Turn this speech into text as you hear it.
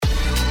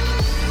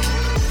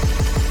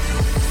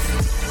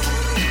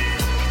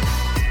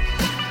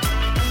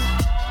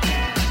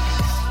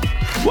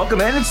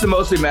Welcome in. It's the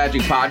Mostly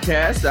Magic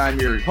Podcast. I'm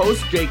your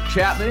host, Jake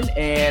Chapman,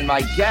 and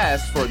my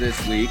guest for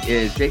this week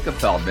is Jacob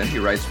Feldman. He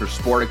writes for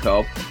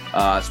Sportico,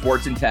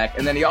 Sports and Tech,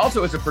 and then he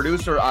also is a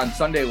producer on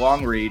Sunday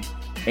Long Read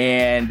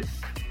and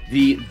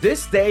the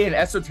This Day in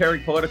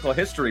Esoteric Political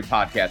History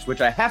podcast, which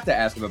I have to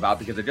ask him about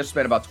because I just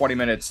spent about 20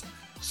 minutes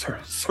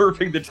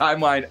surfing the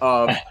timeline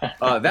of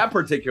that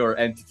particular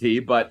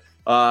entity. But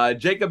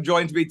Jacob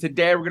joins me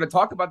today. We're going to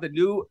talk about the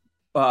new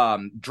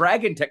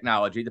Dragon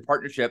technology, the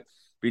partnership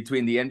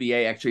between the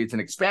NBA. Actually, it's an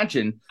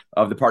expansion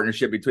of the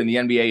partnership between the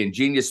NBA and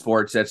Genius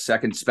Sports. That's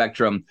Second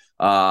Spectrum,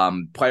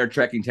 player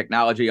tracking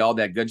technology, all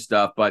that good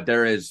stuff. But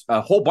there is a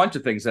whole bunch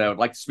of things that I would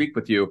like to speak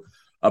with you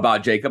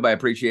about, Jacob. I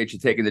appreciate you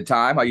taking the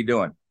time. How you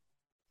doing?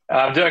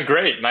 I'm doing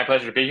great. My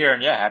pleasure to be here.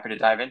 And yeah, happy to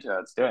dive into it.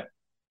 Let's do it.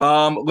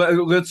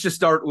 Let's just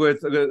start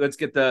with, let's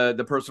get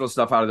the personal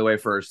stuff out of the way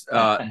first.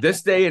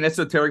 This Day in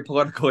Esoteric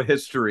Political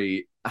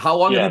History. How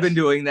long have you been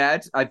doing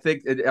that? I'm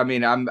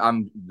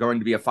going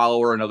to be a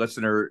follower and a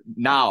listener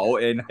now,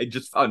 and I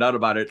just found out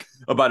about it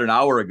about an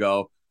hour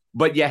ago.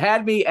 But you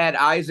had me at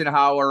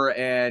Eisenhower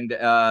and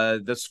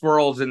the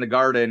squirrels in the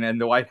garden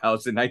and the White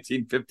House in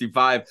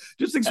 1955.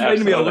 Just explain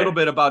to me a little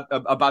bit about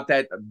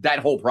that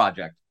whole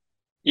project.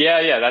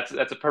 Yeah, that's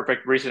a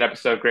perfect recent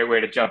episode. Great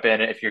way to jump in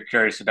if you're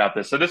curious about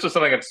this. So this was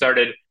something that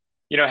started,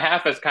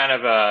 half as kind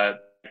of a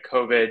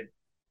COVID,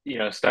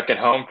 stuck at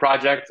home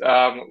project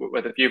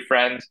with a few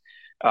friends.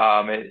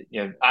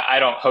 I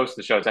don't host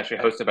the show. It's actually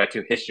hosted by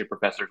two history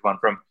professors, one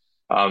from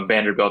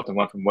Vanderbilt and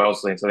one from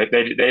Wellesley. And so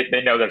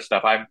they know their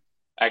stuff. I'm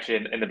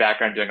actually in the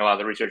background doing a lot of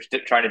the research,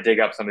 trying to dig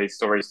up some of these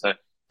stories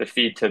to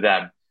feed to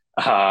them.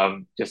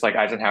 Just like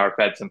Eisenhower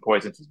fed some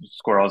poison to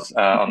squirrels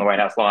on the White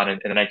House lawn in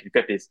the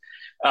 1950s.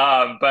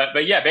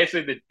 But yeah,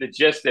 basically the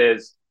gist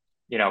is,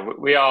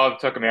 we all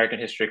took American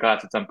history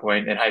class at some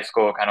point in high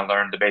school, kind of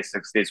learned the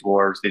basics, these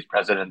wars, these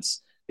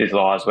presidents, these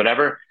laws,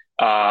 whatever.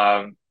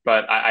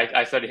 But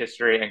I studied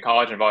history in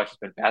college and I've always just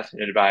been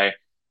fascinated by,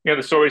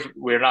 the stories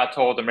we're not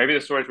told, or maybe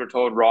the stories we're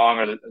told wrong,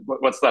 or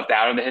what's left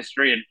out in the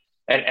history.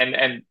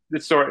 And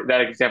the story,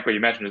 that example you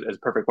mentioned is a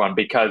perfect one,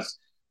 because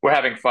we're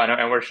having fun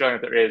and we're showing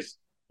that there is,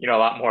 a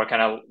lot more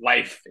kind of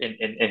life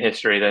in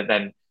history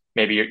than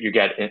maybe you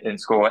get in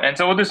school. And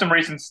so we'll do some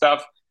recent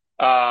stuff.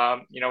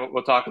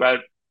 We'll talk about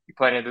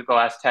playing into the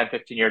last 10,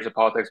 15 years of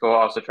politics. We'll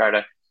also try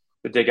to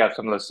dig out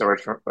some of those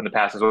stories from the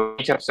past as well.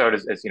 Each episode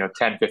is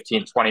 10,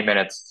 15, 20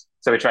 minutes.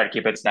 So we try to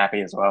keep it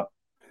snappy as well.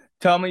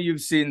 Tell me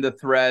you've seen the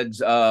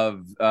threads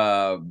of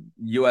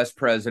U.S.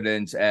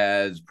 presidents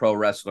as pro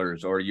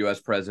wrestlers or U.S.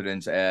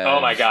 presidents as...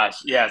 Oh, my gosh.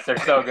 Yes, they're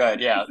so good.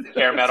 Yeah,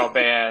 hair metal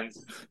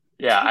bands.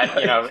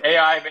 Yeah,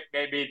 AI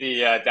may be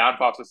the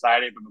downfall of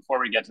society, but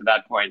before we get to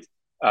that point,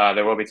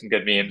 there will be some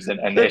good memes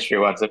and the history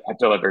ones that have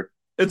delivered.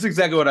 It's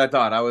exactly what I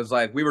thought. I was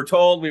like, we were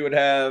told we would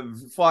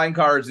have flying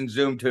cars and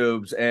Zoom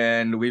tubes,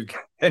 and we've got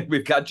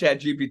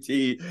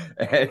ChatGPT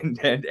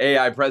and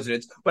AI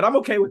presidents. But I'm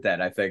okay with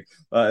that. I think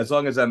as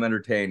long as I'm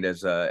entertained,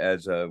 as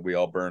we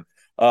all burn.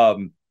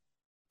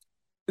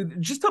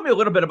 Just tell me a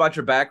little bit about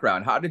your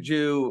background. Where did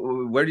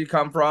you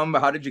come from?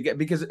 How did you get,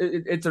 because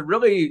it's a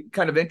really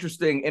kind of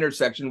interesting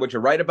intersection, what you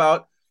write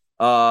about,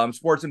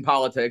 sports and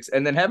politics,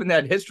 and then having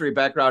that history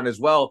background as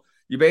well.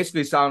 You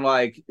basically sound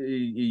like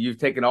you've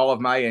taken all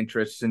of my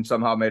interests and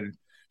somehow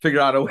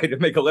figured out a way to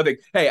make a living.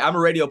 Hey, I'm a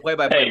radio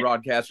play-by-play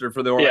broadcaster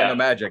for the Orlando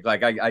Magic.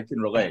 Like I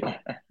can relate.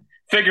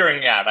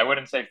 Figuring out. I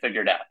wouldn't say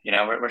figured out.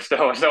 We're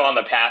still on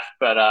the path,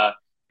 but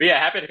yeah,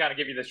 happy to kind of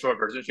give you the short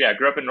version. So, yeah, I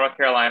grew up in North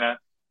Carolina.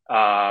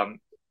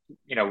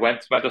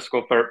 Went to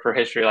school for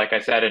history, like I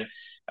said, and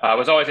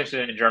was always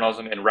interested in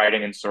journalism and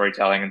writing and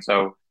storytelling. And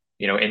so,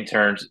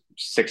 interned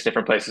 6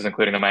 different places,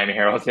 including the Miami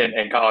Herald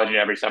in college,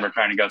 every summer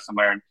trying to go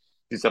somewhere and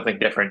do something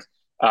different.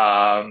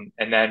 And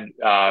then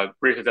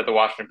briefly was at the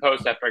Washington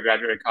Post after I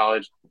graduated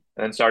college,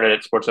 and then started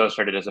at Sports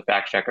Illustrated as a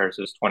fact checker.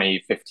 So it was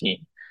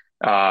 2015.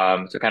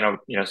 So kind of,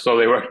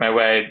 slowly worked my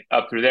way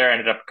up through there.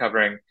 Ended up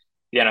covering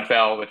the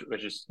NFL,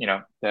 which is,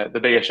 the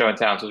biggest show in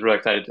town. So I was really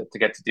excited to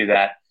get to do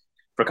that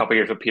for a couple of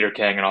years with Peter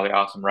King and all the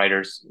awesome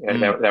writers that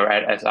were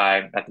at SI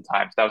at the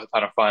time. So that was a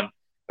ton of fun.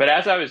 But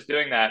as I was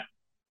doing that,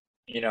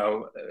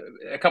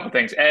 a couple of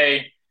things.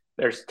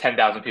 There's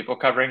 10,000 people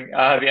covering the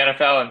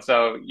NFL. And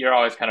so you're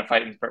always kind of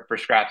fighting for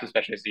scraps,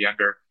 especially as a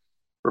younger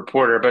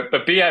reporter.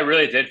 But B, I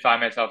really did find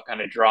myself kind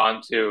of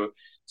drawn to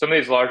some of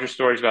these larger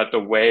stories about the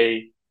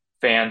way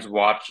fans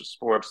watch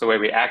sports, the way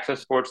we access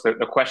sports, the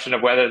question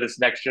of whether this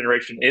next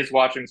generation is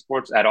watching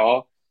sports at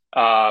all.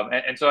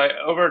 And so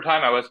over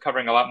time, I was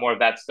covering a lot more of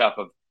that stuff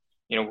of,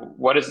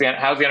 how's the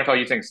NFL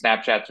using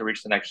Snapchat to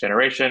reach the next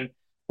generation?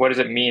 What does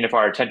it mean if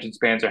our attention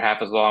spans are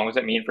half as long? What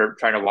does it mean for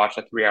trying to watch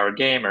a 3-hour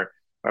game, or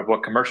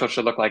what commercials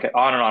should look like?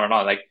 On and on and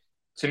on. Like,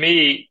 to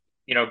me,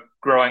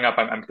 growing up,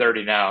 I'm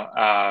 30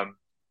 now.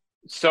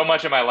 So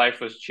much of my life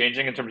was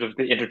changing in terms of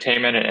the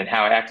entertainment and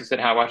how I access it,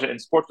 how I watch it.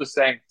 And sports was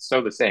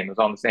the same. It was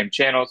on the same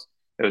channels.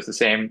 It was the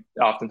same,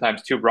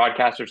 oftentimes 2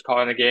 broadcasters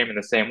calling the game in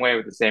the same way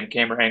with the same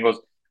camera angles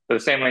for the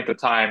same length of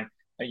time,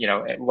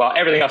 while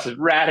everything else is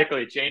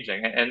radically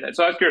changing. And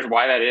so I was curious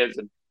why that is.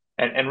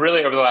 And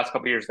really over the last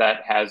couple of years,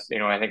 that has,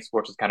 I think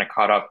sports has kind of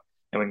caught up,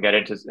 and we can get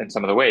into in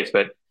some of the ways,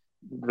 but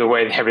the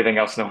way everything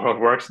else in the world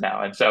works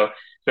now. And so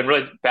it's been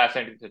really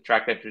fascinating to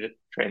track that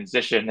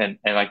transition. And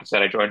like I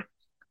said, I joined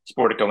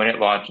Sportico when it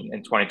launched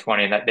in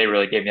 2020, and that they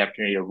really gave me the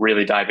opportunity to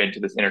really dive into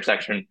this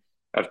intersection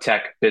of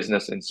tech,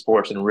 business, and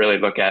sports, and really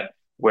look at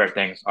where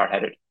things are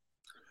headed.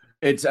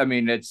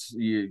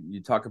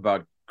 You talk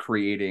about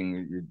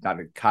creating not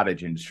a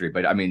cottage industry,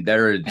 but I mean,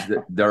 there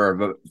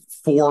are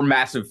 4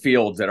 massive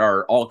fields that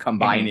are all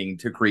combining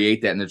to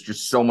create that. And there's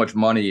just so much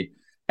money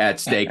at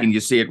stake. And you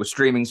see it with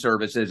streaming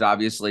services.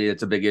 Obviously,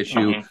 it's a big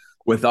issue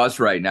with us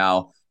right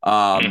now.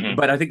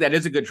 But I think that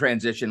is a good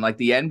transition, like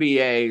the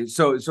NBA.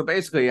 So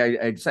basically,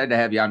 I decided to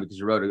have you on because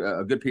you wrote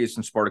a good piece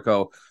in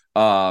Sportico,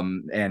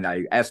 and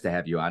I asked to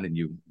have you on, and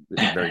you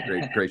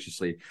very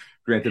graciously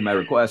granted my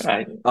request.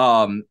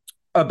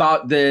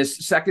 About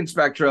this Second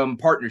Spectrum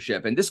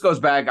partnership. And this goes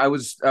back, I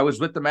was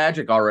with the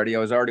Magic already. I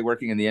was already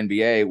working in the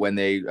NBA when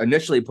they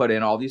initially put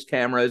in all these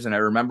cameras. And I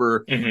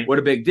remember what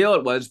a big deal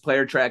it was,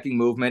 player tracking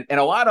movement. And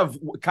a lot of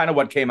kind of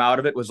what came out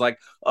of it was like,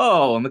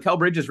 oh, Mikal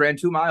Bridges ran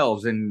 2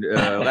 miles in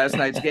last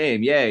night's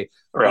game. Yay.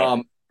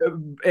 Right.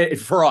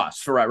 For us,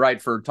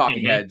 for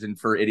talking heads and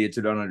for idiots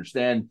who don't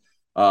understand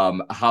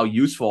how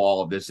useful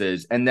all of this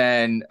is. And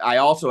then I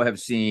also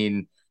have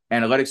seen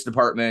analytics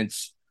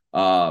departments,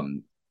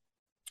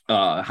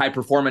 high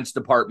performance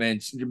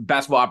departments,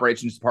 basketball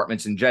operations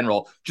departments in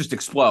general just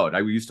explode. I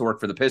used to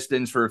work for the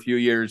Pistons for a few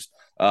years,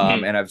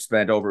 and I've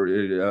spent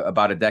over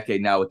about a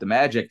decade now with the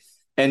Magic.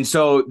 And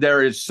so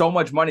there is so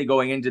much money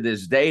going into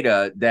this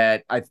data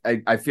that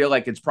I feel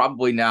like it's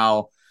probably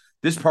now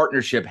this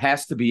partnership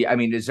has to be. I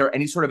mean, is there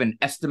any sort of an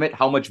estimate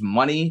how much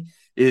money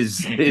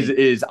is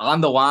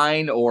on the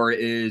line, or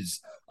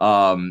is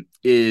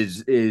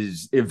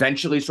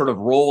eventually sort of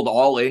rolled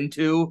all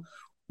into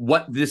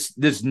what this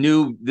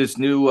new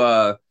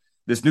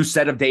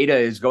set of data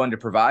is going to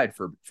provide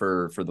for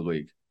the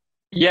league?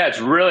 Yeah,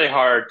 it's really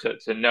hard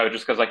to know,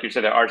 just because, like you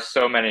said, there are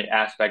so many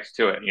aspects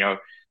to it.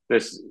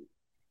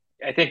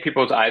 I think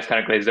people's eyes kind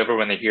of glaze over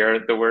when they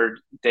hear the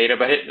word data,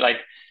 but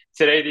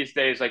these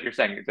days, like you're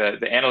saying, the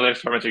analytics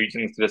departments are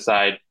using this to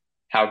decide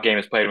how a game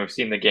is played. And we've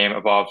seen the game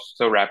evolve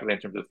so rapidly in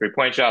terms of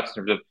 3-point shots,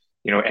 in terms of,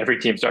 every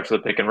team starts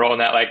with a pick and roll,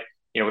 and that,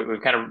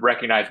 we've kind of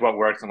recognized what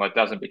works and what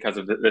doesn't because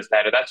of this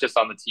data. That's just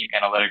on the team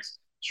analytics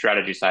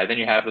strategy side. Then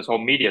you have this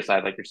whole media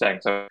side, like you're saying.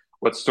 So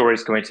what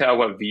stories can we tell?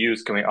 What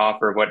views can we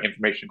offer? What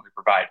information can we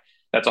provide?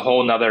 That's a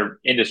whole nother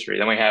industry.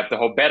 Then we have the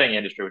whole betting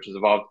industry, which has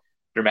evolved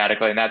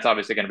dramatically. And that's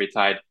obviously going to be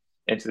tied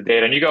into the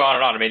data. And you go on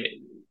and on. I mean,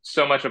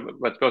 so much of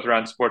what goes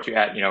around sports, you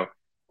add,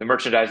 the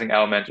merchandising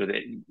element or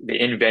the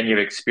in-venue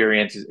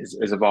experience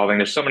is evolving.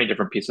 There's so many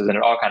different pieces, and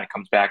it all kind of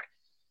comes back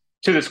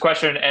to this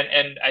question.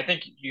 And I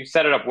think you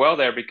set it up well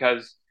there,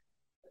 because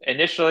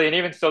initially, and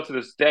even still to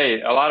this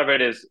day, a lot of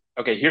it is,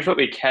 okay, here's what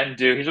we can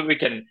do. Here's what we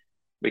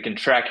can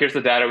track. Here's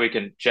the data we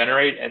can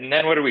generate. And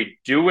then what do we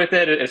do with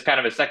it is kind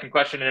of a second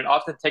question. And it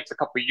often takes a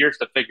couple of years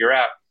to figure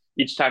out,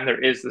 each time there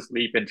is this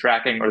leap in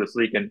tracking or this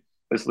leap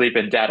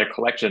in data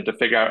collection, to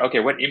figure out, okay,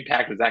 what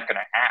impact is that going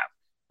to have?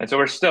 And so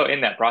we're still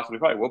in that process. We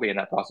probably will be in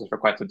that process for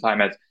quite some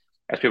time as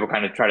people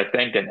kind of try to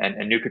think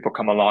and new people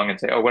come along and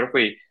say, oh, what if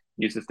we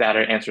use this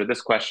data to answer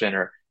this question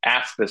or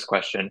ask this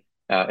question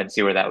and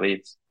see where that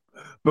leads.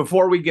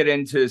 Before we get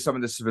into some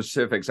of the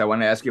specifics, I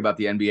want to ask you about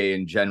the NBA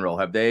in general.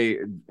 Have they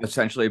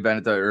essentially been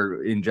at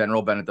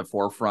the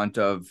forefront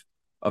of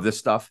this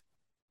stuff?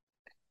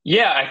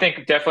 Yeah, I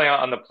think definitely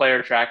on the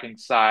player tracking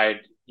side,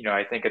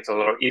 I think it's a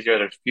little easier.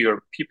 There's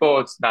fewer people.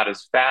 It's not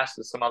as fast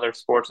as some other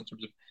sports in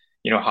terms of,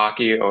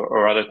 hockey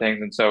or other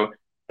things. And so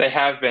they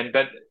have been,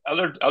 but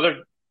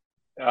other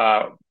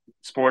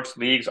sports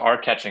leagues are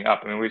catching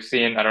up. I mean, we've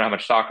seen, I don't know how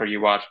much soccer you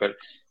watch, but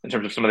in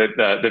terms of some of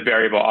the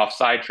variable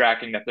offside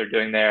tracking that they're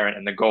doing there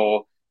and the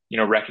goal,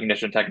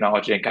 recognition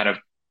technology, and kind of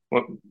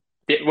one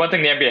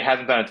thing the NBA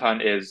hasn't done a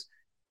ton is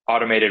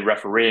automated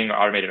refereeing or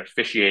automated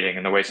officiating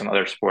in the way some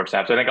other sports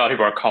have. So I think a lot of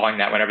people are calling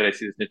that whenever they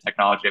see this new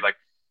technology, like,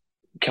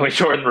 can we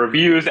shorten the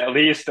reviews at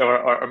least,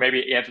 or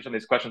maybe answer some of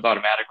these questions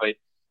automatically?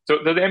 So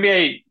the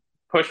NBA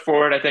pushed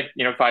forward, I think,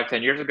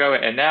 5-10 years ago,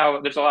 and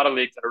now there's a lot of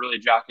leagues that are really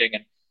jockeying,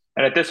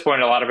 and at this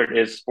point, a lot of it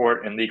is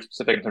sport and league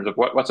specific in terms of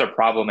what's our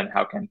problem and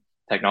how can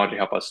technology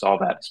help us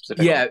solve that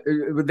specifically. Yeah,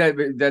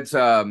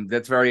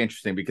 that's very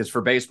interesting, because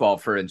for baseball,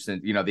 for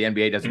instance, the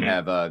NBA doesn't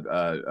have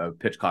a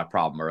pitch clock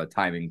problem or a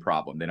timing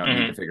problem. They don't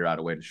need to figure out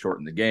a way to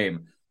shorten the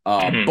game.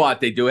 But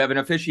they do have an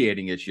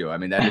officiating issue. I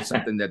mean, that is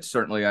something that's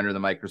certainly under the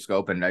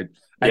microscope. And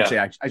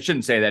I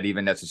shouldn't say that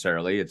even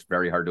necessarily. It's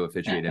very hard to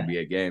officiate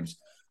NBA games.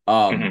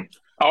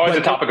 Always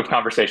a topic of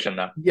conversation,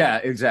 though. Yeah,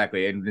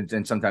 exactly.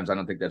 And sometimes I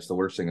don't think that's the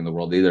worst thing in the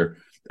world either.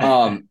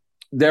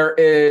 There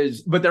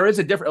is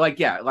a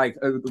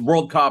different,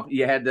 World Cup.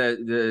 You had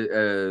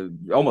the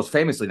almost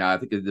famously now, I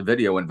think the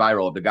video went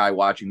viral of the guy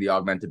watching the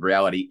augmented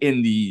reality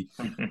in the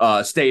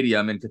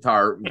stadium in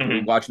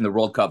Qatar, watching the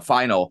World Cup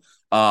final.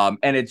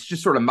 And it's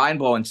just sort of mind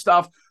blowing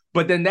stuff.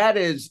 But then that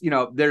is,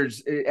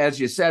 there's, as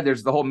you said,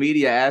 there's the whole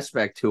media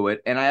aspect to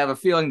it. And I have a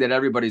feeling that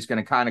everybody's going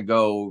to kind of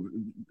go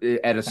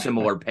at a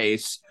similar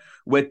pace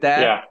with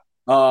that. Yeah,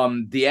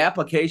 The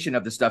application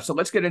of the stuff. So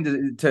let's get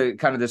into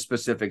kind of the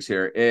specifics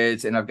here.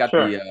 And I've got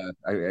sure.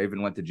 I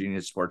even went to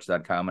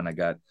geniussports.com and I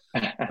got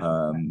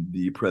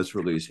the press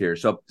release here.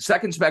 So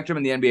Second Spectrum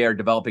and the NBA are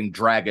developing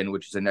Dragon,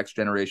 which is a next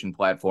generation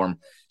platform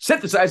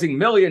synthesizing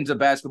millions of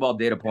basketball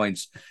data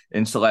points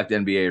in select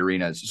NBA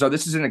arenas. So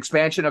this is an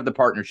expansion of the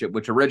partnership,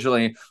 which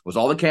originally was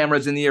all the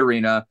cameras in the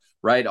arena,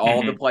 right?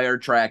 All the player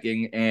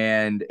tracking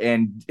and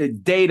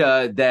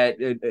data that,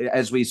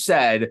 as we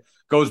said,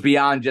 goes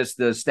beyond just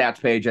the stats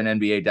page on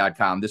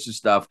NBA.com. This is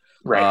stuff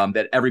Right.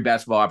 that every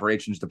basketball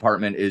operations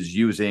department is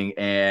using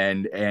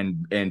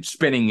and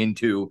spinning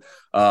into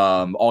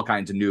all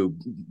kinds of new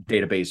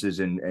databases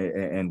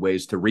and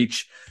ways to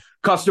reach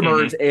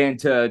customers and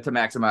to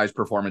maximize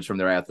performance from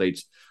their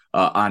athletes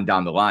on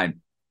down the line.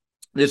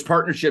 This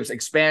partnership's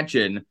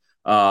expansion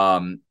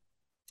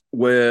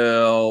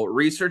will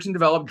research and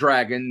develop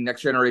Dragon,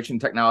 next generation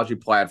technology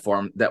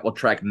platform that will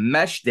track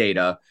mesh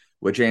data,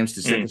 which aims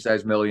to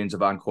synthesize millions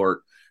of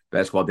on-court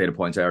basketball data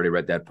points. I already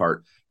read that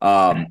part.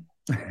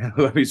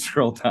 Let me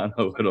scroll down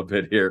a little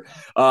bit here.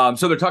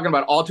 So they're talking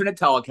about alternate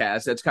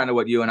telecasts. That's kind of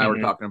what you and I were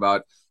talking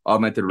about,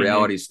 augmented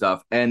reality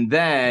stuff. And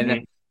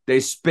then they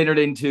spin it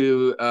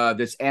into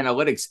this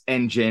analytics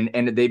engine,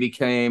 and they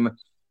become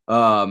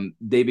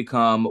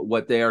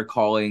what they are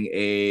calling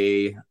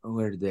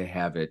where did they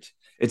have it?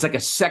 It's like a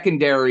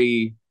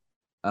secondary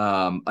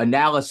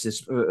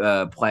analysis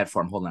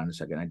platform. Hold on a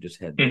second. I just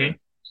had the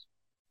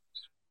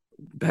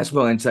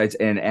Basketball Insights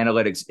and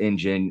Analytics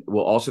Engine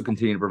will also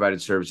continue to provide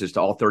its services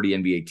to all 30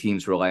 NBA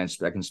teams who rely on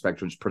Second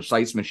Spectrum's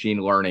precise machine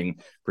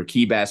learning for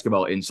key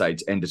basketball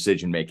insights and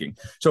decision-making.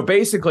 So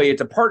basically,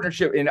 it's a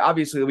partnership, and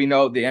obviously we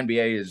know the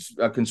NBA is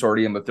a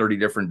consortium of 30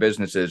 different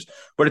businesses,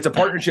 but it's a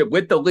partnership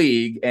with the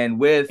league and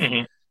with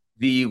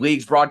the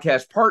league's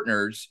broadcast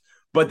partners,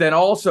 but then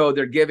also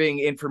they're giving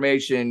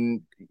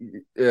information,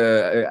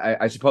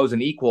 I suppose,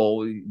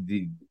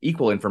 the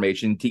equal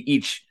information to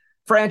each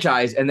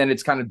franchise, and then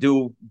it's kind of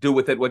do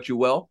with it what you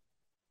will.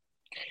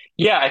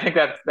 Yeah, I think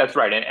that's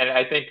right, and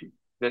I think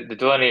the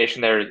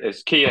delineation there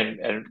is key,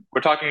 and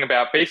we're talking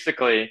about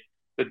basically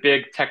the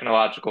big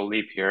technological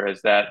leap here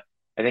is that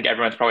I think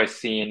everyone's probably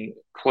seen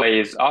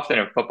plays often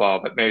in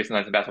football, but maybe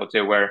sometimes in basketball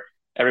too, where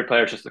every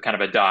player is just a kind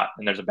of a dot,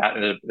 and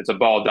it's a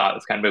ball dot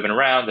that's kind of moving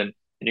around, and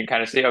you can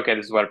kind of see, okay,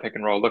 this is what a pick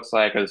and roll looks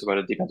like, or this is what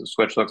a defensive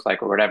switch looks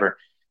like, or whatever.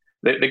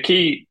 The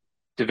key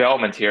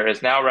development here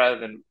is now rather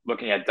than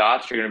looking at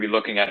dots, you're going to be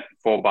looking at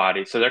full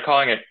body. So they're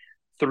calling it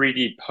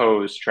 3D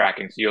pose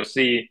tracking. So you'll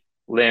see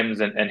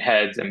limbs and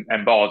heads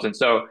and balls. And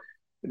so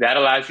that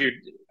allows you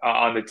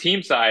on the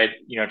team side,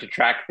 to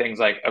track things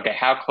like, okay,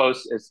 how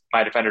close is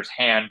my defender's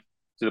hand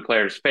to the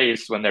player's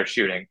face when they're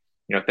shooting?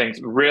 Things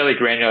really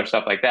granular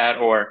stuff like that,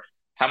 or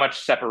how much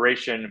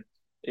separation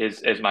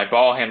is my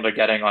ball handler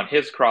getting on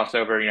his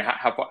crossover?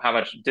 How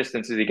much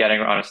distance is he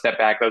getting on a step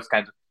back? Those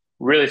kinds of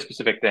really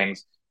specific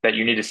things that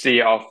you need to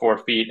see all 4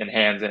 feet and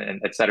hands and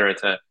et cetera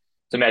to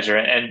measure.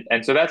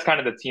 And so that's kind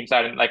of the team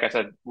side. And like I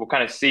said, we'll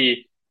kind of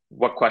see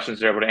what questions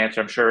they're able to answer.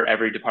 I'm sure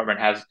every department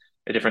has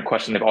a different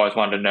question they've always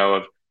wanted to know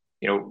of,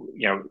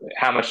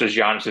 how much does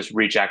Giannis's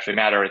reach actually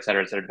matter, et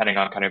cetera, depending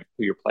on kind of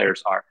who your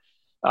players are.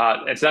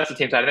 And so that's the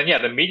team side. And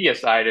then, the media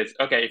side is,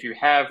 okay, if you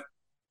have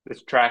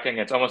this tracking,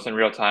 it's almost in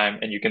real time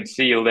and you can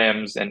see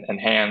limbs and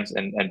hands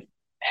and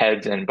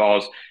heads and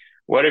balls.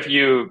 What if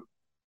you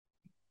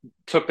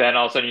took that and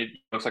all of a sudden it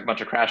looks like a bunch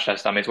of crash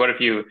test dummies? What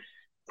if you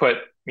put,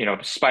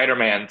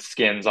 Spider-Man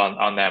skins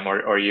on them,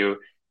 or you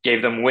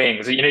gave them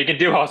wings? You can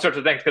do all sorts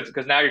of things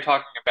because now you're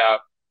talking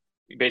about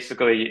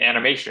basically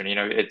animation.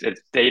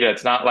 It's data.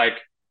 It's not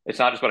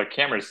just what a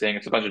camera is seeing.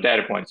 It's a bunch of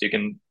data points. You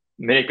can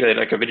manipulate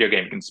like a video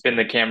game. You can spin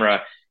the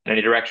camera in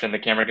any direction. The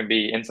camera can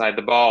be inside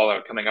the ball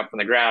or coming up from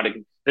the ground.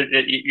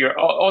 You're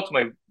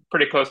ultimately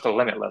pretty close to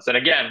limitless. And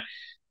again,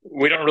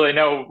 we don't really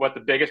know what the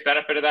biggest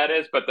benefit of that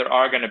is, but there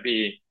are going to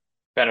be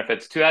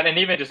benefits to that. And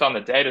even just on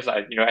the data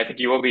side, I think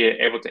you will be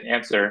able to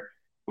answer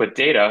with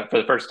data for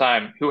the first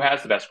time who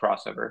has the best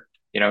crossover,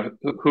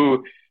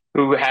 who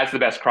has the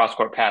best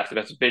cross-court pass, the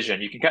best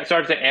vision. You can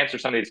start to answer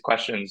some of these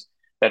questions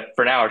that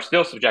for now are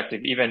still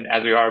subjective, even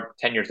as we are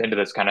 10 years into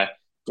this kind of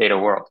data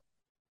world.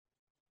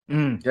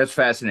 That's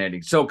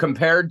fascinating. So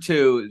compared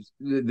to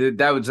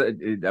I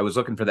was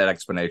looking for that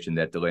explanation,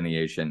 that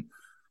delineation,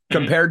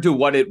 compared to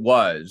what it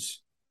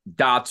was,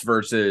 dots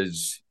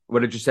versus,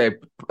 what did you say?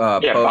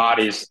 Pose?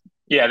 Bodies.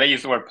 Yeah, they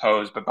use the word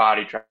pose, but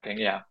body tracking.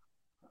 Yeah.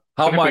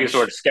 How Some much? Use the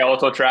word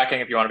skeletal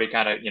tracking if you want to be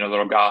kind of a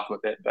little goth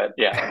with it, but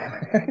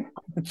yeah.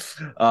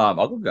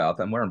 I'll go goth.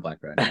 I'm wearing black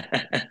right now.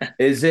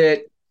 Is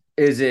it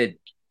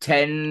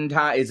 10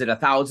 times? Is it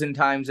 1,000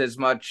 times as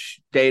much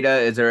data?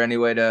 Is there any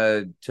way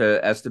to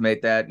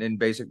estimate that in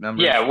basic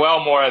numbers? Yeah, well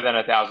more than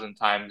 1,000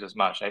 times as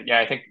much.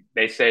 I think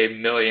they say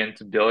million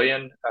to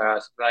billion,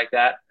 something like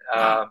that.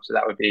 So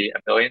that would be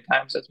 1 billion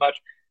times as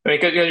much. I mean,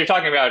 because you're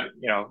talking about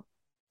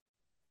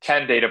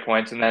 10 data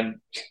points, and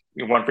then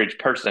one for each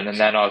person, and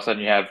then all of a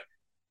sudden you have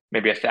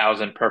maybe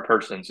 1,000 per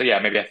person. So yeah,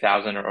 maybe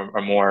 1,000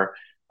 or more,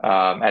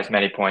 as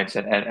many points,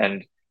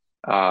 and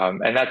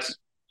that's,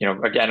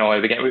 again,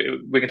 only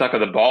again we can talk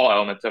about the ball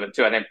elements of it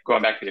too. I think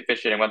going back to the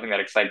officiating, one thing that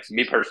excites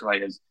me personally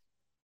is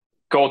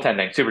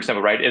goaltending. Super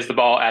simple, right? Is the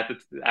ball at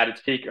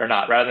its peak or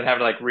not? Rather than having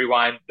to like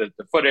rewind the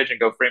footage and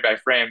go frame by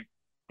frame,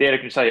 data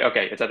can tell you,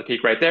 okay, it's at the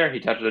peak right there. He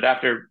touches it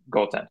after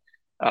goaltend.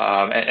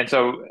 And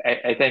so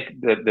I think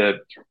the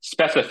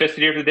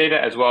specificity of the data,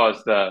 as well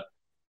as the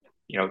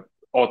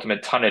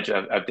ultimate tonnage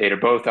of data,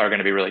 both are going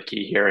to be really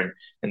key here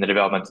in the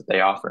developments that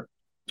they offer.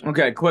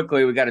 Okay,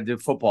 quickly, we got to do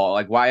football.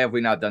 Like, why have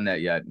we not done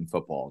that yet in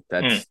football?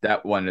 That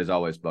one has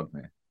always bugged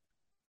me.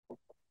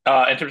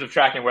 In terms of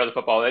tracking where the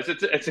football is,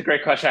 it's a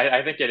great question.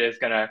 I think it is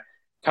going to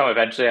come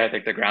eventually. I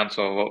think the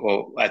groundswell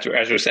will as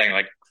we're saying,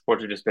 like,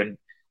 sports have just been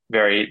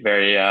very,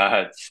 very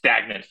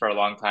stagnant for a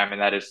long time,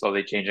 and that is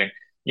slowly changing.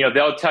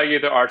 They'll tell you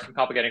there are some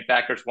complicating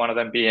factors. One of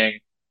them being,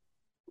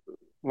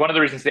 one of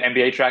the reasons the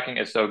NBA tracking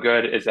is so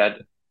good is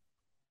that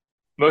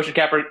motion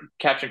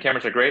capture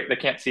cameras are great. They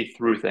can't see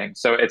through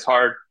things, so it's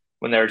hard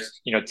when there's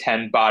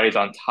 10 bodies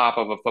on top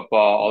of a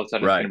football. All of a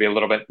sudden, It's going to be a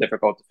little bit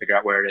difficult to figure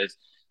out where it is.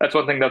 That's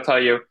one thing they'll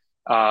tell you.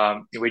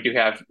 We do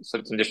have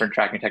some different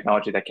tracking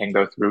technology that can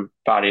go through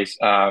bodies.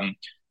 The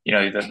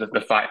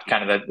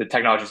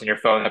technologies in your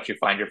phone helps you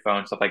find your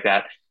phone, stuff like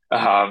that.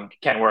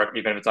 Can work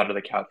even if it's under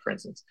the couch, for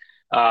instance.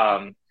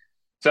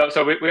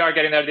 So we are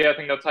getting there. The other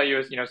thing they'll tell you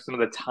is, some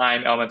of the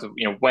time elements of,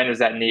 when is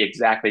that knee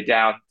exactly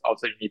down?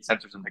 Also, you need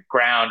sensors on the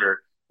ground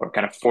or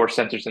kind of force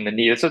sensors in the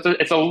knee. So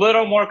it's a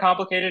little more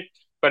complicated,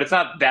 but it's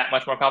not that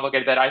much more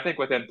complicated. That I think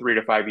within 3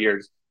 to 5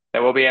 years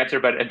that will be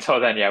answered. But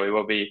until then, yeah, we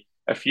will be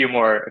a few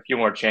more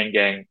chain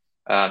gang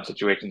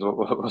situations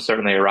will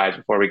certainly arise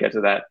before we get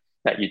to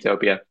that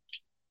utopia.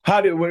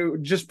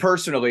 Just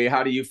personally,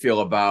 how do you feel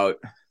about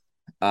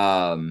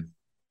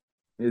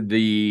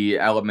the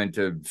element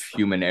of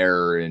human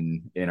error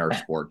in our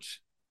sports?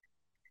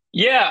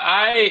 Yeah,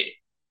 I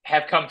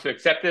have come to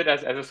accept it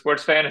as a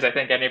sports fan, as I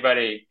think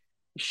anybody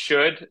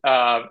should.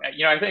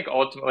 I think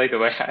ultimately the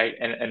way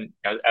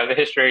as a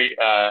history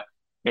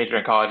major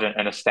in college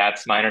and a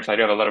stats minor, so I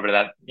do have a little bit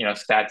of that,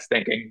 stats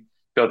thinking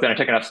built in. I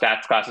took enough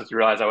stats classes to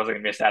realize I wasn't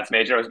going to be a stats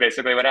major. Was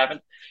basically what happened.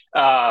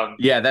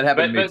 Yeah, that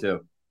happened to me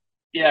too.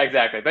 Yeah,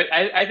 exactly. But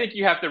I think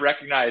you have to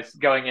recognize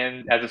going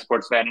in as a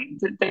sports fan,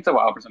 it takes a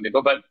while for some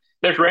people, but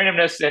there's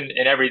randomness in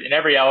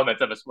every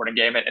element of a sporting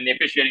game, and the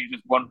officiating is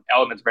just one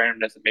element of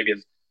randomness that maybe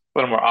is a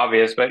little more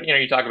obvious. But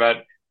you talk about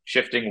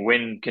shifting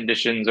wind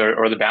conditions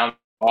or the bounce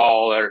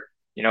ball or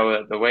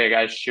the way a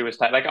guy's shoe is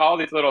tied, like all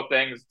these little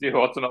things do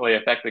ultimately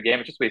affect the game.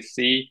 It's just we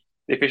see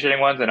the officiating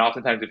ones, and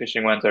oftentimes the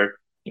officiating ones are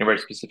very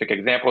specific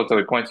examples. So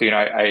we point to you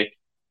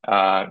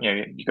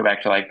go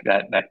back to like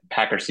that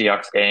Packers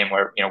Seahawks game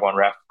where one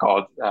ref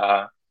called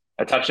a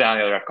touchdown,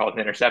 the other ref called an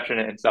interception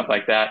and stuff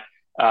like that.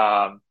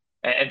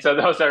 And so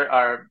those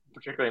are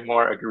particularly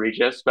more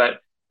egregious,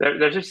 but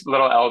there's just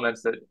little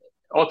elements that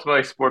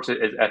ultimately sports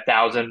is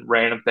 1,000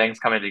 random things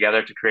coming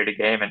together to create a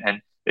game,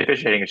 and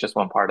officiating is just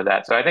one part of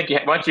that. So I think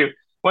once you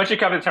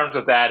come to terms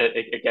with that,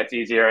 it gets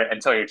easier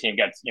until your team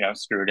gets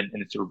screwed in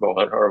the Super Bowl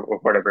or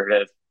whatever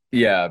it is.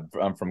 Yeah,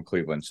 I'm from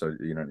Cleveland, so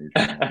you don't need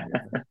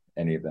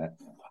any of that.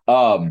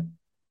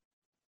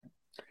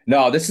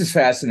 No, this is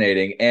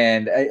fascinating,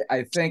 and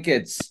I think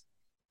it's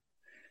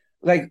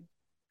like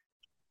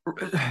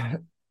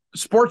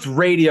sports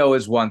radio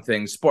is one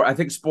thing. I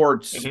think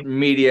sports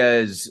media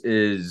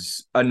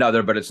is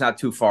another, but it's not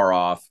too far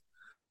off.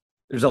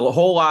 There's a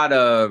whole lot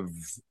of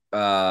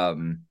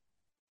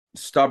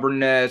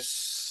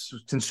stubbornness,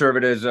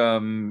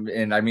 conservatism,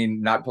 and I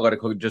mean not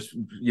political, just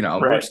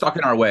we're stuck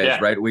in our ways,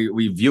 right?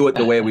 We view it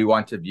the way we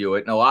want to view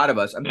it. And a lot of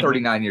us, I'm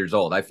 39 years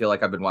old. I feel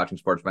like I've been watching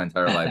sports my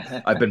entire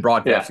life. I've been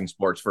broadcasting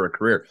sports for a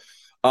career.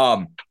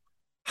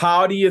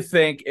 How do you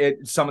think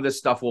some of this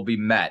stuff will be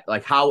met?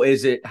 Like how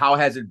has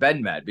it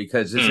been met?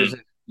 Because this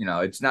isn't,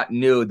 it's not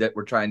new that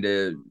we're trying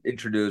to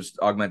introduce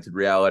augmented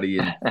reality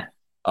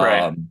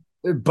and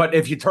but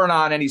if you turn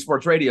on any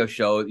sports radio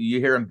show, you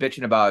hear them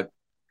bitching about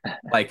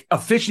like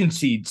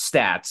efficiency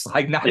stats,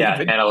 like not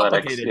even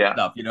complicated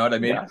stuff. You know what I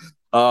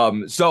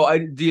mean? So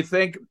do you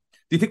think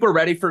we're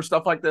ready for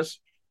stuff like this?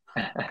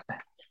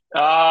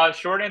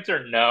 Short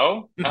answer,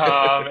 no.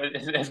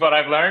 Is what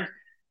I've learned.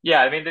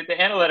 Yeah, I mean the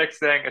analytics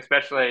thing,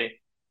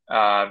 especially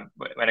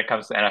when it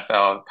comes to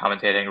NFL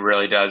commentating,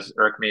 really does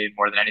irk me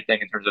more than anything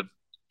in terms of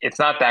it's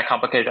not that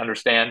complicated to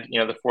understand.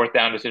 The fourth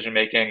down decision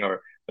making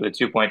or the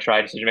 2-point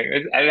try decision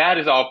making. That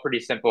is all pretty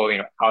simple.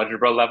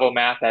 Algebra level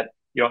math that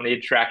you don't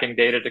need tracking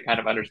data to kind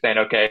of understand,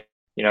 okay,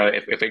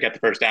 if we get the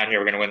first down here,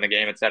 we're going to win the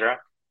game, et cetera.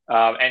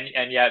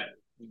 And yet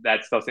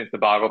that still seems to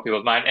boggle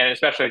people's mind. And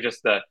especially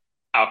just the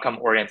outcome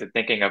oriented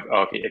thinking of,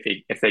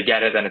 if they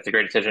get it, then it's a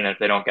great decision. And if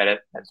they don't get it,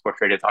 and sports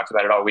radio talks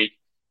about it all week,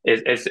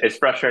 is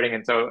frustrating.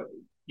 And so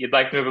you'd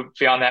like to move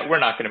beyond that. We're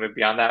not going to move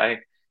beyond that. I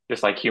think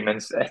just like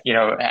humans,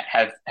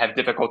 have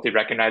difficulty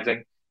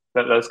recognizing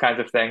those kinds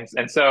of things.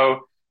 And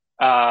so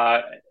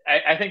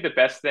I think the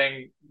best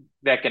thing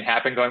that can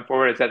happen going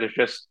forward is that there's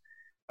just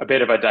a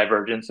bit of a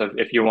divergence of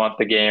if you want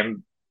the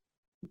game,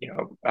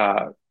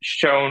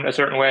 shown a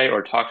certain way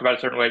or talked about a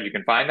certain way, you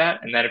can find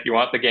that. And then if you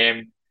want the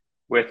game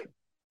with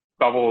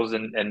bubbles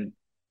and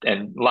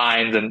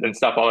lines and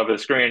stuff all over the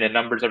screen and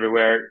numbers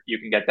everywhere, you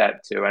can get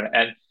that too.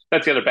 And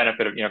that's the other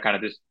benefit of, kind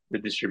of the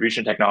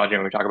distribution technology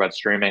when we talk about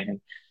streaming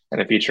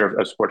and the future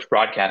of sports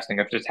broadcasting,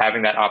 of just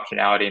having that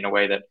optionality in a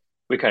way that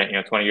we couldn't.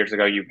 20 years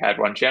ago, you had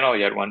one channel,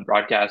 you had one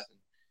broadcast,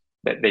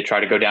 that they try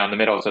to go down the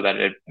middle so that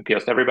it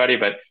appeals to everybody.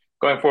 But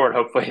going forward,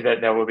 hopefully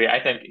that there will be,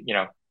 I think,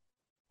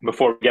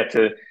 before we get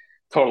to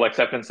total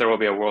acceptance, there will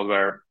be a world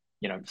where,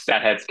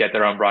 stat heads get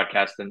their own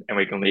broadcast and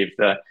we can leave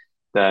the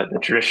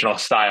traditional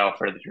style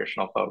for the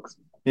traditional folks.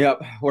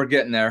 Yep, we're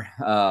getting there.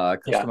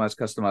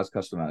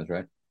 Customize,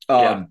 right?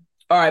 Yeah.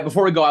 All right,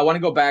 before we go, I want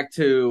to go back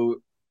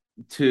to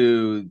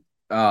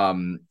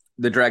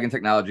the Dragon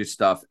Technology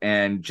stuff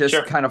and just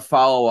kind of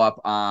follow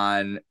up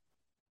on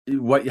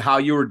how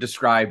you were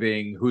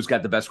describing who's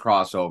got the best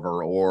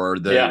crossover or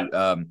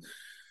do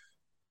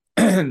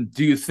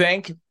you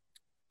think,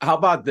 how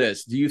about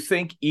this? Do you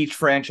think each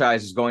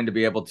franchise is going to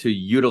be able to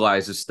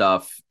utilize this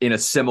stuff in a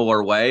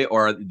similar way,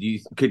 or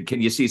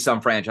can you see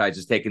some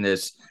franchises taking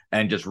this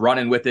and just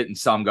running with it and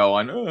some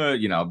going,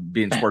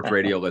 being sports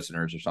radio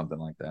listeners or something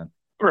like that?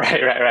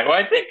 Right. Well,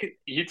 I think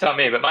you tell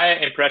me, but my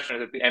impression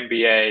is that the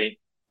NBA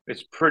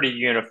is pretty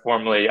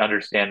uniformly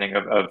understanding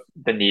of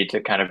the need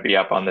to kind of be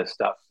up on this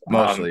stuff.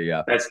 Mostly,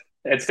 yeah.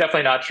 It's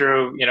definitely not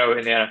true, in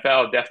the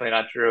NFL, definitely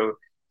not true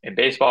in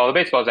baseball. The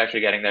baseball is actually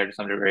getting there to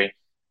some degree.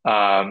 So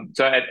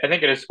I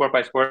think it is sport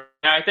by sport.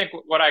 And I think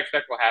what I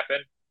expect will happen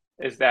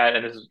is that,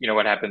 and this is,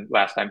 what happened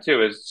last time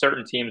too, is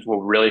certain teams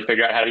will really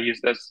figure out how to use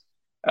this,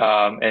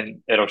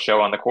 and it'll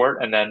show on the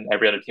court. And then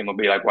every other team will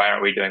be like, why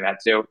aren't we doing that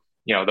too?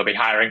 They'll be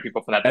hiring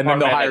people from that department,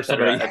 and then they'll hire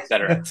somebody, et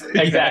cetera.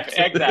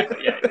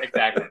 Exactly. Yeah,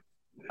 exactly.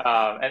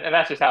 And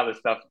that's just how this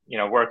stuff,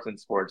 works in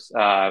sports.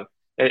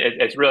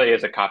 It really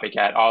is a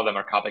copycat. All of them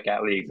are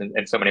copycat leagues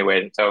in so many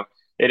ways. And so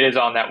it is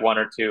on that one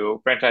or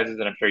two franchises,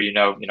 and I'm sure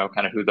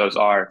kind of who those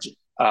are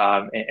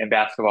in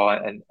basketball,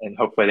 and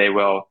hopefully they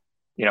will,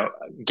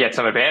 get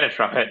some advantage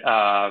from it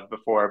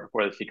before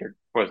the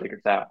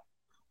secret's out.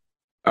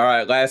 All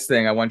right, last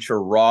thing, I want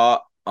your raw,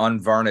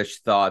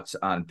 unvarnished thoughts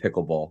on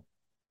pickleball.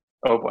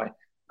 Oh boy,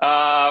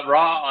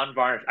 raw,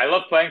 unvarnished. I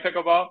love playing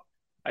pickleball.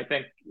 I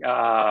think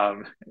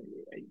the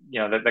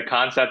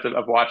concept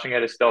of watching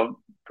it is still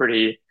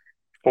pretty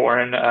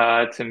foreign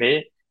to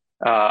me.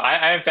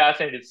 I am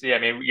fascinated to see. I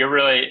mean,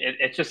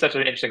 it's just such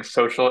an interesting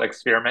social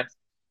experiment,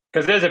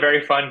 because it is a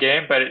very fun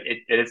game, but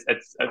it's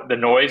the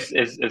noise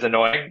is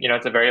annoying.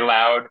 It's a very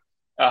loud,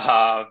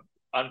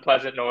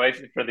 unpleasant noise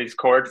for these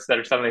courts that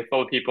are suddenly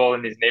full of people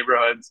in these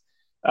neighborhoods.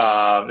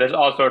 There's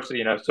all sorts of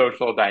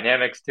social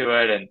dynamics to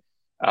it, and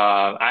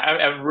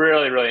I'm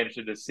really, really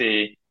interested to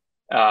see,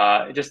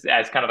 just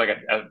as kind of like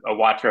a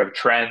watcher of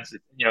trends.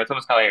 It's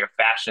almost kind of like a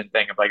fashion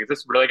thing of like, is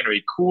this really going to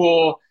be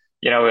cool?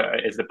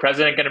 Is the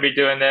president going to be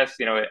doing this?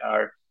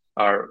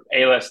 Are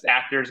A-list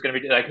actors going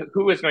to be like,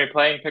 who is going to be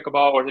playing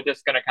pickleball, or is it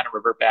just going to kind of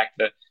revert back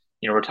to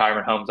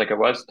retirement homes like it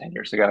was 10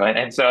 years ago?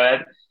 And so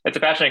it's a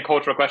fascinating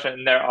cultural question,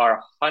 and there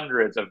are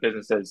hundreds of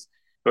businesses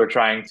who are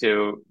trying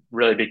to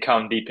really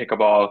become the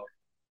pickleball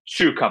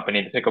shoe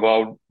company, the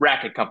pickleball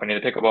racket company,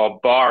 the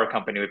pickleball bar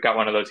company. We've got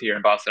one of those here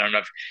in Boston. I don't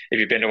know if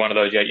you've been to one of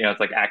those yet. It's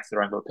like Axe the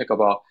Rainbow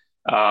Pickleball,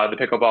 the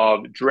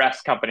pickleball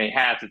dress company,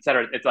 hats,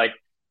 etc. It's like,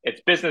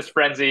 it's business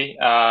frenzy,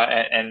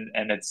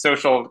 and it's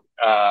social,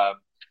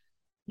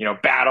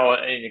 battle.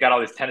 And you got all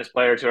these tennis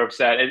players who are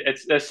upset.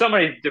 There's so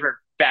many different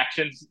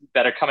factions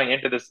that are coming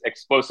into this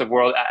explosive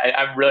world.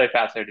 I'm really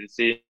fascinated to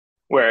see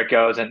where it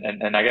goes,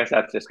 and I guess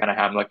that's just kind of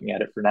how I'm looking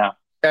at it for now.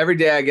 Every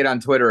day I get on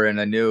Twitter and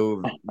a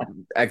new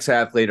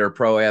ex-athlete or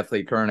pro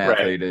athlete, current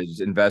athlete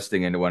is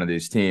investing into one of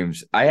these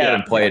teams. I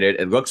haven't played it.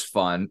 It looks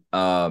fun.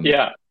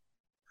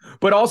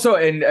 But also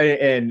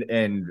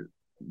in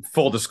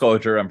full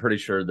disclosure, I'm pretty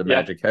sure the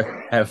Magic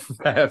have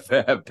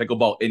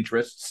pickleball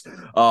interests.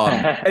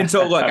 And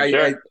so look, I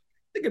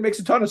think it makes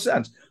a ton of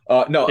sense.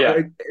 And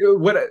this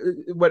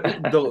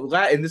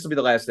will be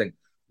the last thing.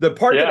 The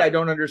part that I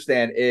don't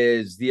understand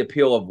is the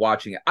appeal of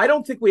watching it. I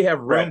don't think we have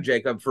room,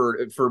 Jacob,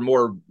 for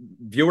more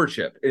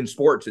viewership in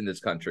sports in this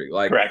country.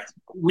 Like,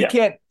 we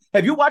can't.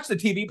 Have you watched the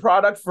TV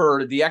product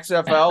for the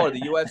XFL or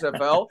the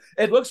USFL?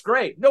 It looks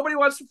great. Nobody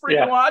wants to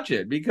freaking watch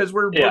it because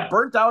we're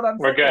burnt out on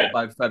football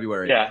by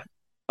February. Yeah.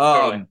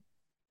 Totally.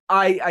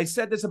 I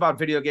said this about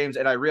video games,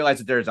 and I realized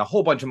that there's a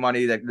whole bunch of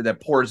money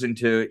that pours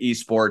into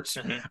esports.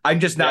 Mm-hmm.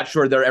 I'm just not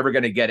sure they're ever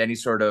going to get any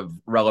sort of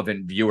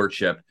relevant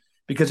viewership,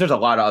 because there's a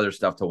lot of other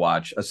stuff to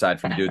watch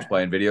aside from dudes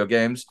playing video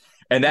games,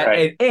 and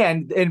that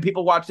and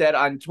people watch that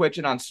on Twitch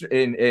and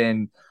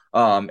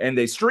and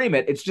they stream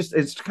it.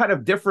 It's kind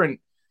of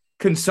different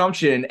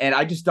consumption, and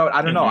I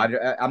don't know.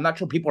 I'm not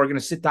sure people are going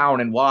to sit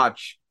down and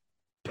watch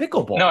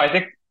pickleball. No, I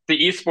think the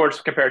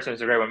esports comparison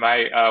is great. When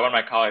one of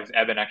my colleagues,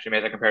 Evan, actually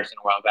made that comparison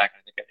a while back, I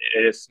think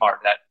it is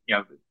smart that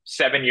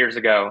 7 years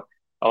ago,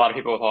 a lot of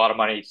people with a lot of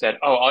money said,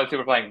 oh, all these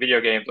people are playing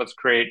video games. Let's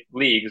create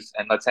leagues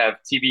and let's have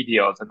TV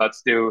deals and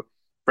let's do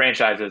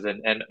franchises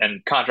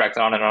and contracts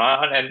on and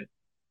on. And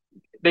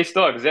they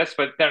still exist,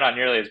 but they're not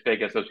nearly as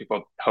big as those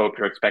people hoped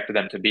or expected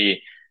them to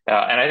be.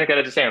 And I think that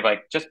is the same.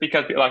 Like, just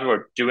because a lot of people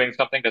are doing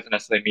something doesn't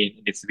necessarily mean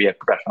it needs to be a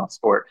professional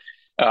sport.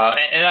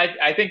 And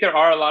I think there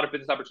are a lot of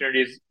business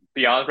opportunities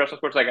beyond professional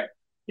sports. Like,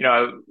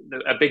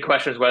 a big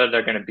question is whether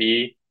they're going to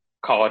be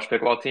college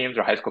pickleball teams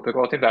or high school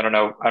pickleball teams. I don't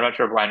know. I'm not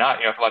sure why not.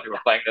 If a lot of people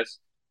are playing this,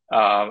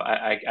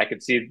 I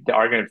could see the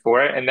argument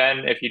for it. And then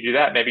if you do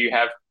that, maybe you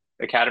have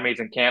academies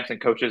and camps and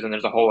coaches, and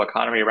there's a whole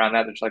economy around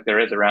that, just like there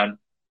is around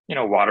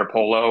water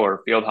polo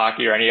or field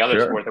hockey or any other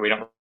sport that we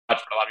don't watch, but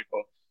a lot of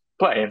people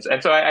play.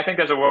 And so I think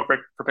there's a world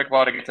for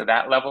pickleball to get to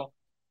that level.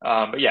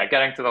 But yeah,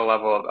 getting to the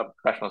level of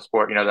professional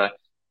sport, the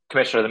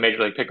commissioner of the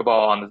Major League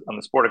Pickleball on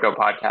the Sportico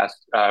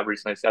podcast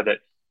recently said that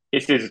he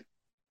sees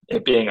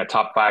it being a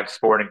top 5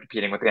 sport and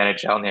competing with the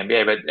NHL and the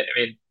NBA. But I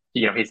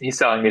mean, he's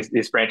selling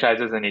these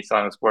franchises and he's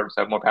selling the sport,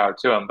 so more power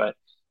to him. But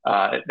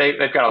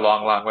they've got a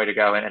long way to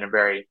go and a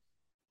very,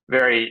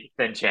 very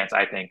thin chance,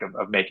 I think,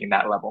 of making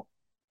that level.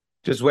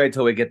 Just wait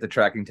till we get the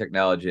tracking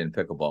technology in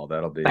pickleball.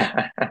 That'll be.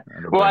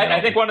 Well,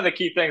 I think one of the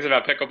key things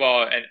about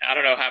pickleball, and I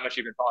don't know how much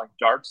you've been following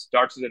darts.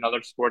 Darts is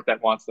another sport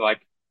that wants to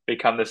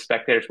become this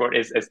spectator sport.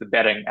 Is the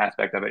betting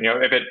aspect of it.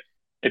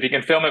 If you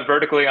can film it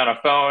vertically on a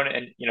phone,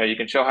 and you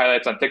can show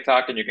highlights on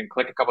TikTok, and you can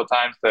click a couple of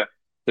times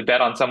to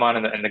bet on someone,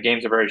 and the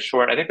games are very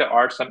short. I think there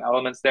are some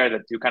elements there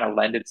that do kind of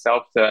lend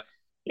itself to.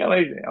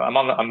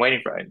 I'm waiting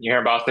for you here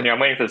in Boston. I'm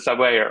waiting for the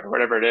subway or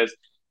whatever it is.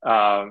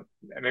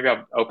 Maybe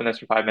I'll open this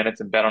for 5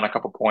 minutes and bet on a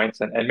couple points,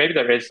 and maybe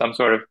there is some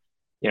sort of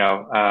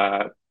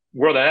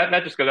world, and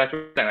that just goes back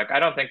to saying, I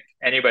don't think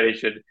anybody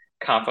should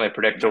confidently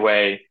predict the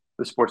way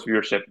the sports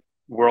viewership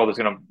world is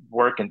going to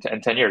work in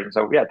 10 years. And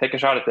so yeah, take a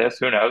shot at this.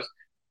 Who knows?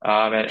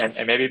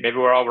 And maybe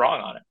we're all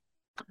wrong on it.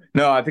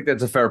 No, I think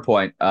that's a fair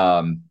point.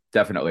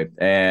 Definitely.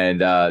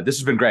 And this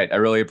has been great. I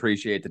really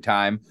appreciate the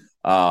time.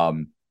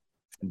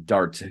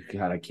 Darts,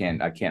 God, I can't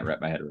wrap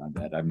my head around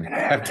that. I'm gonna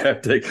have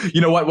to.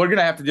 You know what? We're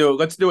gonna have to do.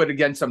 Let's do it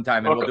again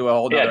sometime, and we'll do a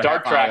whole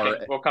dart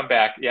tracking. We'll come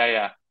back.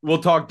 Yeah.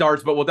 We'll talk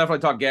darts, but we'll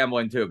definitely talk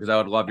gambling too, because I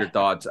would love your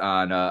thoughts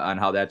on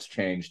how that's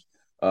changed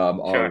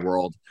our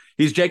world.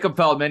 He's Jacob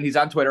Feldman. He's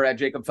on Twitter at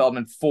Jacob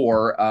Feldman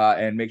 4.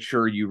 And make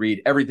sure you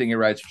read everything he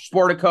writes for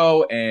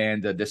Sportico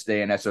and This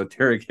Day in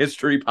Esoteric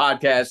History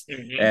podcast.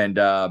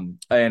 Mm-hmm.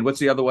 And what's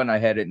the other one? I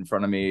had it in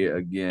front of me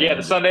again. Yeah,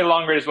 the Sunday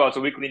Long Read as well. It's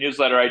a weekly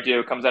newsletter I do.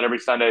 It comes out every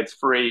Sunday. It's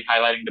free,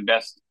 highlighting the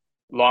best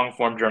long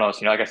form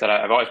journalists. Like I said,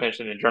 I've always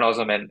mentioned in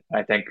journalism, and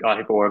I think a lot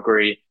of people will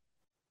agree.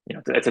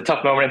 It's a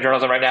tough moment in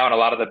journalism right now, and a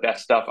lot of the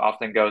best stuff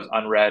often goes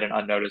unread and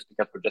unnoticed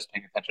because we're just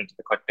paying attention to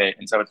the clickbait.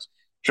 And so it's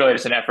really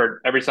just an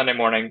effort every Sunday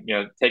morning.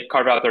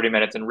 Carve out 30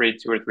 minutes and read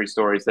 2 or 3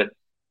 stories that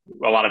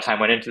a lot of time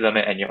went into them,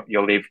 and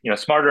you'll leave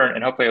smarter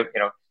and hopefully a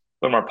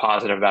little more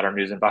positive about our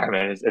news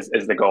environment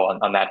is the goal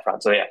on that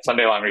front. So yeah,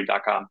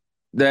 sundaylonread.com.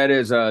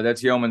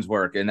 That's yeoman's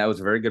work, and that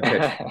was a very good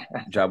pitch.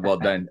 Job well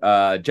done,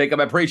 Jacob.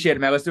 I appreciate it,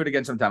 man. Let's do it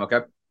again sometime, okay?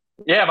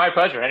 Yeah, my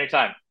pleasure.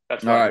 Anytime.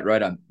 That's all right.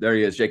 Right on. There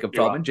he is, Jacob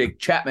Feldman. Jake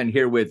Chapman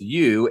here with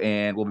you,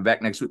 and we'll be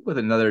back next week with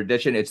another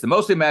edition. It's the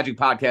Mostly Magic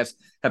podcast.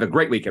 Have a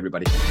great week,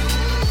 everybody.